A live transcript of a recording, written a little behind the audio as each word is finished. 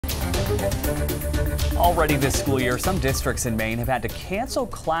Already this school year, some districts in Maine have had to cancel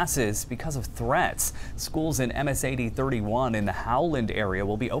classes because of threats. Schools in MS-80 31 in the Howland area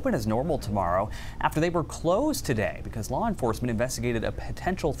will be open as normal tomorrow after they were closed today because law enforcement investigated a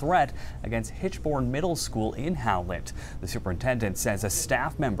potential threat against Hitchborn Middle School in Howland. The superintendent says a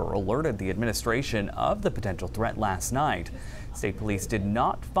staff member alerted the administration of the potential threat last night. State police did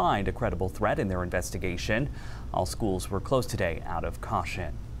not find a credible threat in their investigation. All schools were closed today out of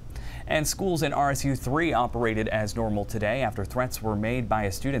caution. And schools in RSU 3 operated as normal today after threats were made by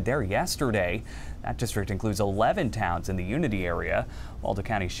a student there yesterday. That district includes 11 towns in the Unity area. Waldo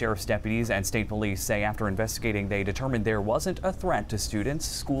County Sheriff's deputies and state police say after investigating, they determined there wasn't a threat to students,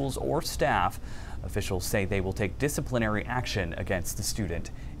 schools, or staff. Officials say they will take disciplinary action against the student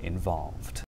involved.